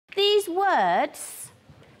words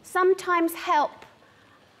sometimes help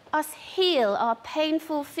us heal our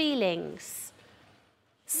painful feelings.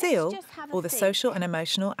 SEAL, or the Social and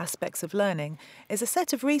Emotional Aspects of Learning, is a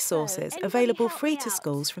set of resources available free to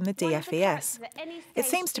schools from the DFES. It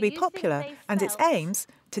seems to be popular, and its aims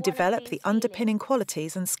to develop the underpinning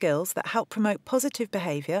qualities and skills that help promote positive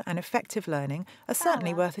behaviour and effective learning are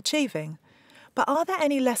certainly worth achieving. But are there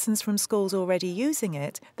any lessons from schools already using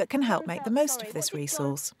it that can help make the most of this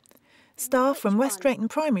resource? Staff from West Drayton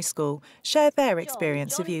Primary School shared their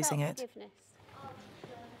experience of using it.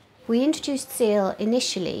 We introduced SEAL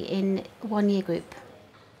initially in one-year group,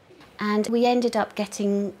 and we ended up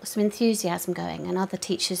getting some enthusiasm going and other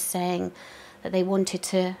teachers saying that they wanted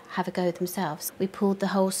to have a go themselves. We pulled the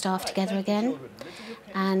whole staff together again,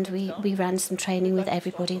 and we ran some training with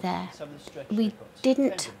everybody there. We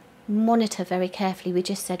didn't monitor very carefully, we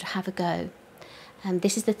just said have a go.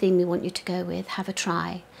 This is the theme we want you to go with, have a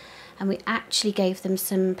try. And we actually gave them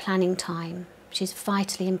some planning time, which is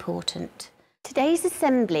vitally important. Today's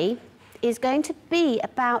assembly is going to be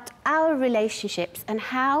about our relationships and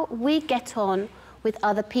how we get on with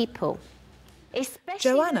other people.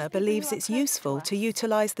 Joanna believes it's useful to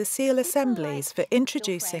utilise the SEAL assemblies for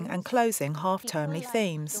introducing and closing half-termly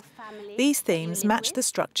themes. These themes match the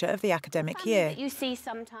structure of the academic year.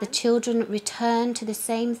 The children return to the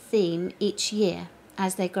same theme each year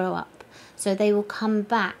as they grow up. So they will come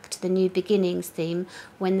back to the New Beginnings theme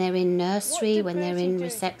when they're in nursery, when they're in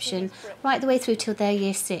reception, right the way through till they're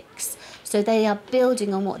year 6. So they are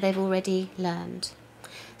building on what they've already learned.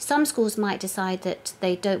 Some schools might decide that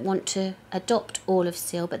they don't want to adopt all of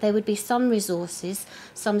SEAL, but there would be some resources,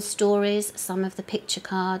 some stories, some of the picture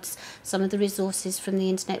cards, some of the resources from the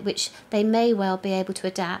internet, which they may well be able to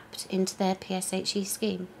adapt into their PSHE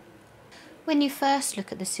scheme. When you first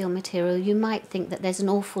look at the SEAL material, you might think that there's an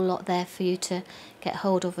awful lot there for you to get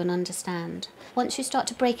hold of and understand. Once you start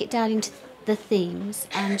to break it down into the themes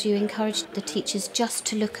and you encourage the teachers just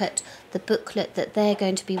to look at the booklet that they're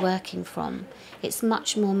going to be working from, it's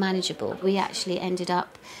much more manageable. We actually ended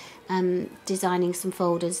up designing some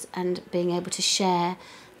folders and being able to share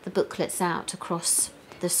the booklets out across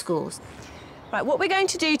the schools. Right, what we're going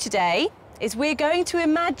to do today is we're going to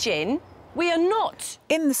imagine we are not.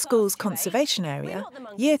 In the school's conservation area,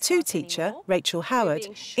 Year 2 teacher Rachel Howard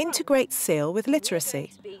integrates SEAL with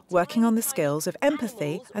literacy, working on the skills of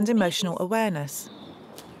empathy and emotional awareness.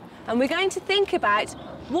 And we're going to think about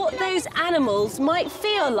what those animals might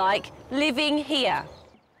feel like living here.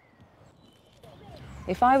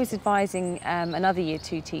 If I was advising another Year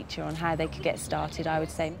 2 teacher on how they could get started, I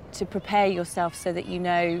would say to prepare yourself so that you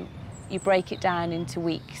know you break it down into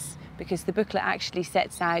weeks, because the booklet actually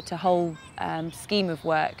sets out a whole scheme of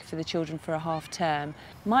work for the children for a half term.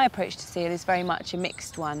 My approach to SEAL is very much a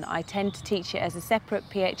mixed one. I tend to teach it as a separate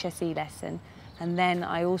PHSE lesson, and then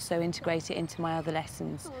I also integrate it into my other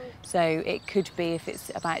lessons. So it could be, if it's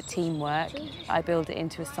about teamwork, I build it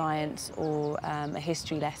into a science or a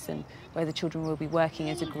history lesson where the children will be working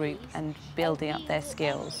as a group and building up their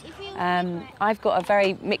skills. I've got a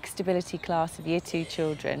very mixed ability class of Year 2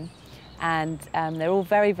 children, and they're all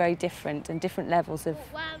very, very different and different levels of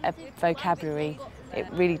vocabulary. It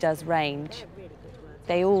really does range.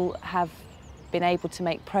 They all have been able to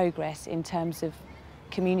make progress in terms of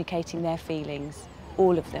communicating their feelings,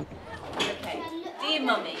 all of them. Okay, dear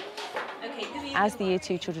mummy. As the Year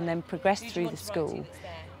 2 children then progress through the school,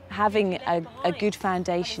 having a good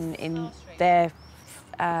foundation in their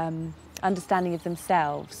understanding of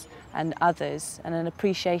themselves and others, and an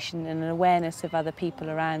appreciation and an awareness of other people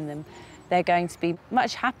around them, they're going to be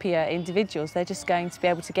much happier individuals. They're just going to be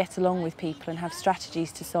able to get along with people and have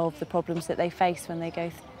strategies to solve the problems that they face when they go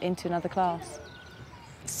into another class.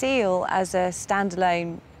 SEAL as a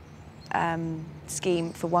standalone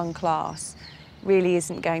scheme for one class really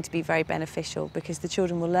isn't going to be very beneficial, because the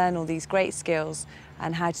children will learn all these great skills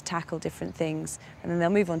and how to tackle different things, and then they'll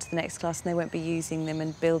move on to the next class and they won't be using them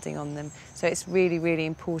and building on them. So it's really, really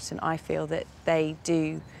important, I feel, that they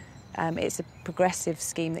do. It's a progressive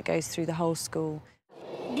scheme that goes through the whole school.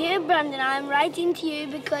 Dear Brandon, I'm writing to you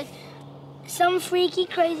because some freaky,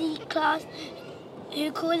 crazy class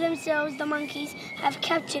who call themselves the monkeys have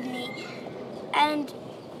captured me, and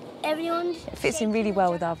everyone... It fits in really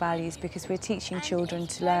well with our values, because we're teaching children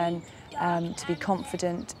to learn to be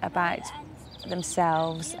confident about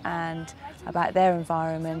themselves and about their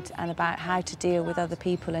environment, and about how to deal with other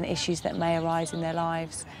people and issues that may arise in their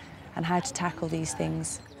lives, and how to tackle these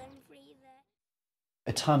things.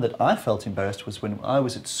 A time that I felt embarrassed was when I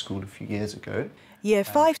was at school a few years ago. Year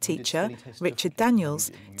 5 teacher Richard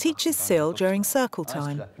Daniels teaches SEAL during circle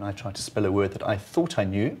time. And I tried to spell a word that I thought I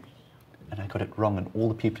knew, and I got it wrong, and all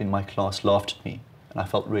the people in my class laughed at me, and I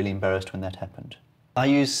felt really embarrassed when that happened. I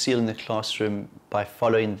use SEAL in the classroom by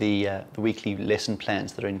following the weekly lesson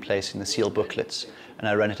plans that are in place in the SEAL booklets, and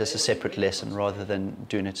I run it as a separate lesson rather than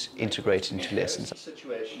doing it integrated into lessons.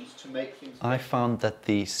 I found that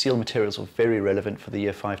the SEAL materials were very relevant for the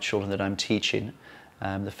Year 5 children that I'm teaching.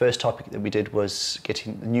 The first topic that we did was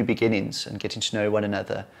getting new beginnings and getting to know one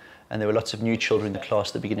another. And there were lots of new children in the class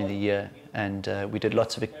at the beginning of the year, and we did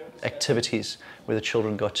lots of activities where the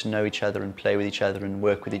children got to know each other and play with each other and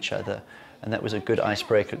work with each other, and that was a good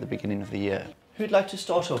icebreaker at the beginning of the year. Who'd like to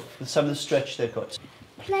start off with some of the stretch they've got?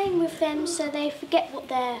 Playing with them so they forget what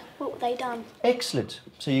they've done. Excellent.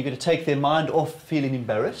 So you're going to take their mind off feeling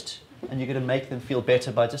embarrassed, and you're going to make them feel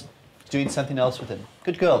better by just doing something else with them.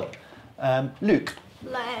 Good girl. Luke?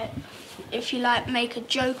 Like, if you like, make a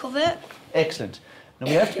joke of it. Excellent. Now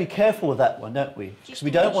we have to be careful with that one, don't we? Because we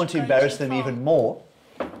don't want to embarrass them even more.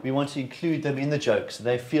 We want to include them in the joke so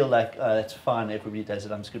they feel like, oh, that's fine, everybody does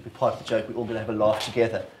it, I'm just going to be part of the joke, we're all going to have a laugh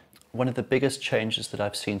together. One of the biggest changes that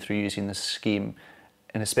I've seen through using this scheme,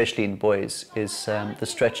 and especially in boys, is the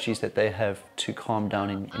strategies that they have to calm down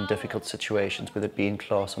in difficult situations, whether it be in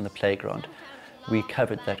class or on the playground. We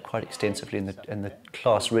covered that quite extensively, and the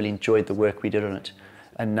class really enjoyed the work we did on it.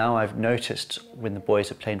 And now I've noticed when the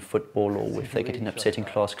boys are playing football, or if they're getting upset in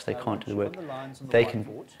class because they can't do the work,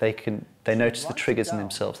 they notice the triggers in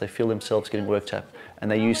themselves. They feel themselves getting worked up,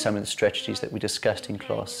 and they use some of the strategies that we discussed in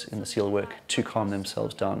class in the SEAL work to calm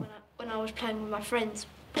themselves down. When I was playing with my friends,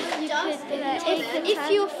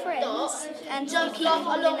 if you're friends and you keep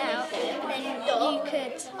falling out, then you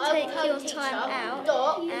could take your time out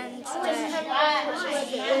and you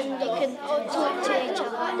can talk to each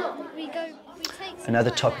other.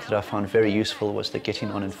 Another topic that I found very useful was the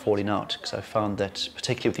getting on and falling out, because I found that,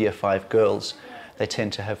 particularly with Year 5 girls, they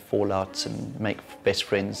tend to have fallouts and make best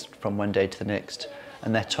friends from one day to the next.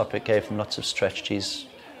 And that topic gave them lots of strategies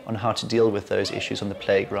on how to deal with those issues on the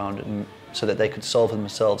playground, and so that they could solve them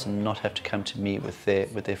themselves and not have to come to me with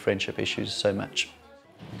their friendship issues so much.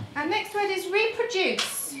 Our next word is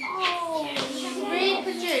reproduce. Oh.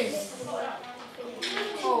 Reproduce.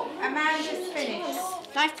 Oh, Amanda's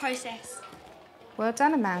finished. Life process. Well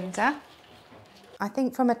done, Amanda. I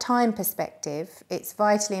think from a time perspective, it's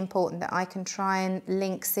vitally important that I can try and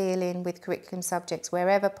link SEAL in with curriculum subjects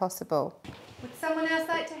wherever possible. Would someone else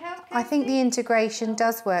like to help? I think the integration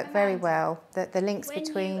does work very well, that the links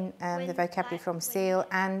between the vocabulary from SEAL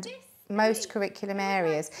and most curriculum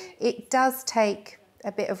areas. It does take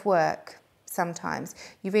a bit of work sometimes.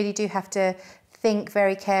 You really do have to think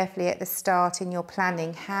very carefully at the start in your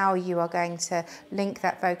planning how you are going to link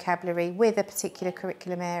that vocabulary with a particular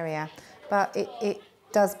curriculum area. But it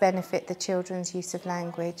does benefit the children's use of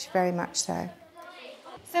language, very much so.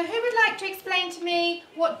 So who would like to explain to me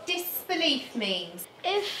what disbelief means?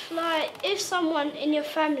 If someone in your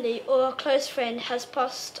family or a close friend has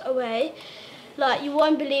passed away, you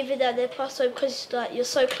won't believe it that they passed away because you're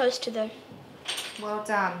so close to them. Well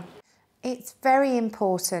done. It's very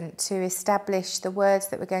important to establish the words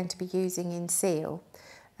that we're going to be using in SEAL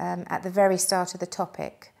at the very start of the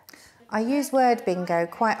topic. I use word bingo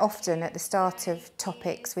quite often at the start of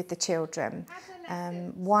topics with the children.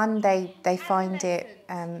 One, they find it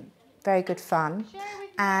very good fun,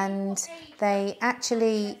 and they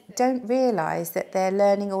actually don't realise that they're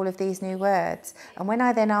learning all of these new words. And when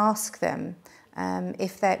I then ask them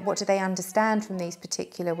what do they understand from these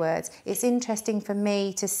particular words, it's interesting for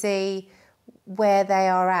me to see where they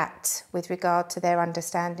are at with regard to their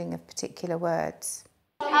understanding of particular words.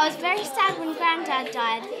 I was very sad when Grandad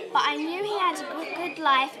died, but I knew he had a good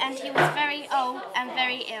life and he was very old and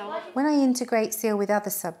very ill. When I integrate SEAL with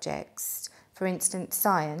other subjects, for instance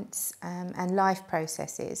science and life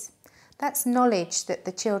processes, that's knowledge that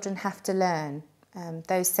the children have to learn,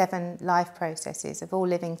 those 7 life processes of all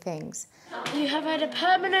living things. You have had a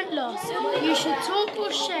permanent loss. You should talk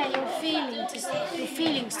or share your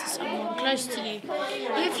feelings to someone close to you.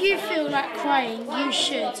 If you feel like crying, you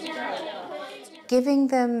should. Giving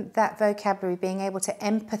them that vocabulary, being able to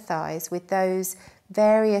empathise with those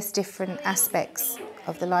various different aspects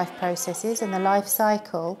of the life processes and the life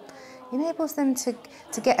cycle, enables them to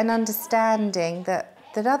get an understanding that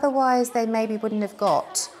otherwise they maybe wouldn't have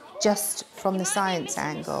got just from the science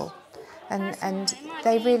angle. And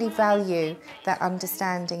they really value that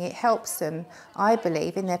understanding. It helps them, I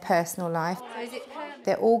believe, in their personal life.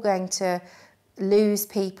 They're all going to lose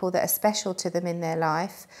people that are special to them in their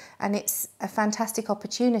life, and it's a fantastic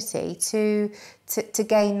opportunity to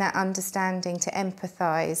gain that understanding, to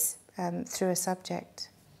empathise through a subject.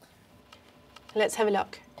 Let's have a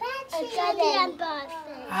look. A garden.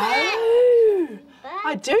 Oh!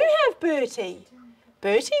 I do have Bertie.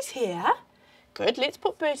 Bertie's here. Good, let's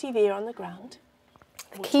put Bertie there on the ground.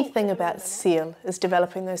 The key thing about SEAL is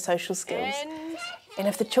developing those social skills. And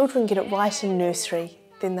if the children get it right in nursery,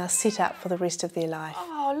 then they're set up for the rest of their life.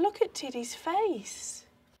 Oh, look at Teddy's face.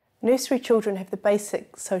 Nursery children have the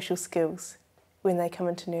basic social skills when they come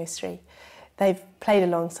into nursery. They've played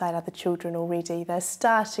alongside other children already. They're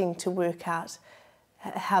starting to work out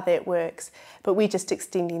how that works, but we're just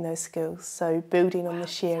extending those skills. So building on the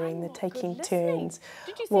sharing, the taking turns,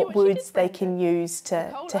 what words they can use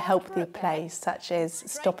to help their play, such as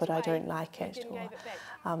stop it, I don't like it,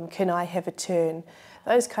 or can I have a turn?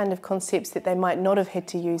 Those kind of concepts that they might not have had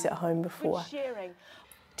to use at home before.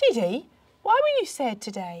 Teddy, why were you sad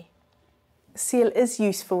today? SEAL is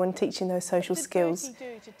useful in teaching those social skills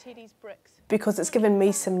because it's given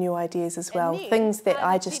me some new ideas as well, things that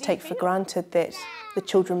I just take for granted that the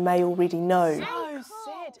children may already know.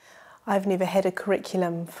 I've never had a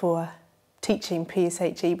curriculum for teaching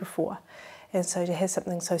PSHE before, and so to have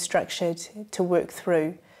something so structured to work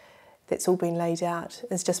through that's all been laid out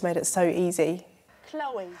has just made it so easy.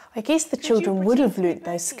 I guess the children would have learnt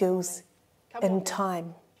those skills in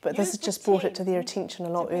time, but this has just brought it to their attention a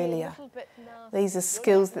lot earlier. These are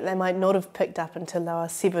skills that they might not have picked up until they were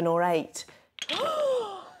 7 or 8.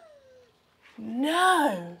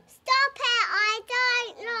 No! Stop it, I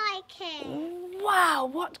don't like it. Wow,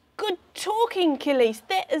 what good talking, Killies.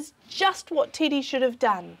 That is just what Teddy should have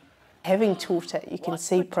done. Having taught it, you can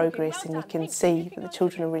see progress and you can see that the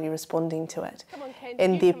children are really responding to it.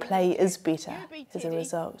 And their play is better as a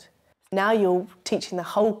result. Now you're teaching the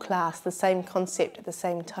whole class the same concept at the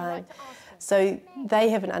same time. So they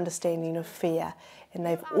have an understanding of fear and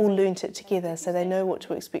they've all learnt it together, so they know what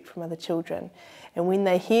to expect from other children. And when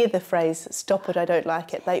they hear the phrase, stop it, I don't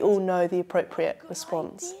like it, they all know the appropriate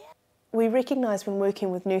response. We recognise when working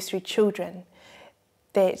with nursery children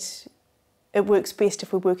that it works best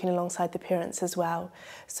if we're working alongside the parents as well.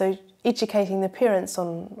 So educating the parents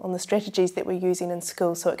on the strategies that we're using in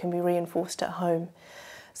school so it can be reinforced at home.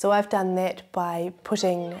 So I've done that by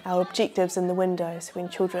putting our objectives in the windows.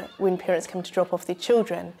 When parents come to drop off their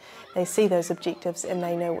children, they see those objectives and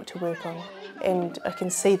they know what to work on. And I can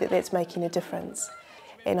see that that's making a difference.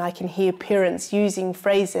 And I can hear parents using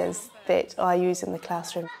phrases that I use in the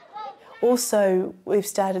classroom. Also, we've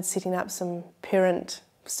started setting up some parent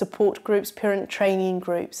support groups, parent training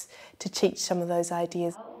groups to teach some of those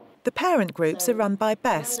ideas. The parent groups are run by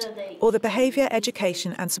BEST, or the Behaviour,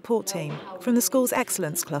 Education and Support Team, from the school's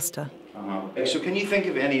Excellence Cluster. So can you think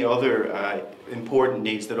of any other important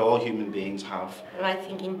needs that all human beings have? I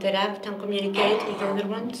think interact and communicate with other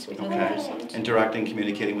ones, with other persons. Interacting,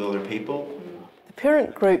 communicating with other people. The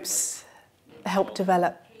parent groups help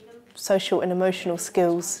develop social and emotional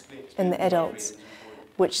skills in the adults,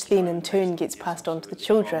 which then in turn gets passed on to the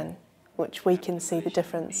children, which we can see the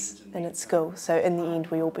difference in at school. So in the end,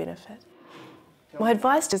 we all benefit. My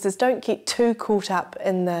advice is don't get too caught up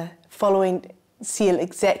in the following SEAL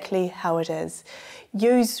exactly how it is.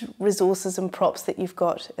 Use resources and props that you've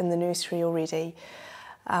got in the nursery already.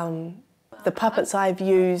 The puppets I've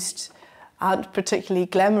used aren't particularly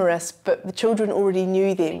glamorous, but the children already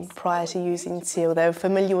knew them prior to using SEAL. They were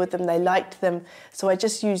familiar with them, they liked them, so I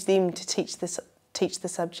just used them to teach the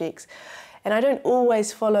subjects. And I don't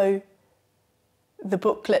always follow the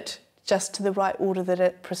booklet just to the right order that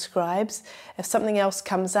it prescribes. If something else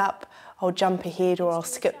comes up, I'll jump ahead or I'll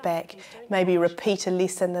skip back, maybe repeat a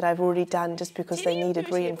lesson that I've already done just because they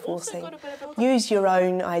needed reinforcing. Use your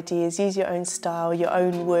own ideas, use your own style, your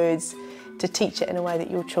own words to teach it in a way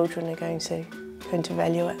that your children are going to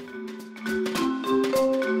value it.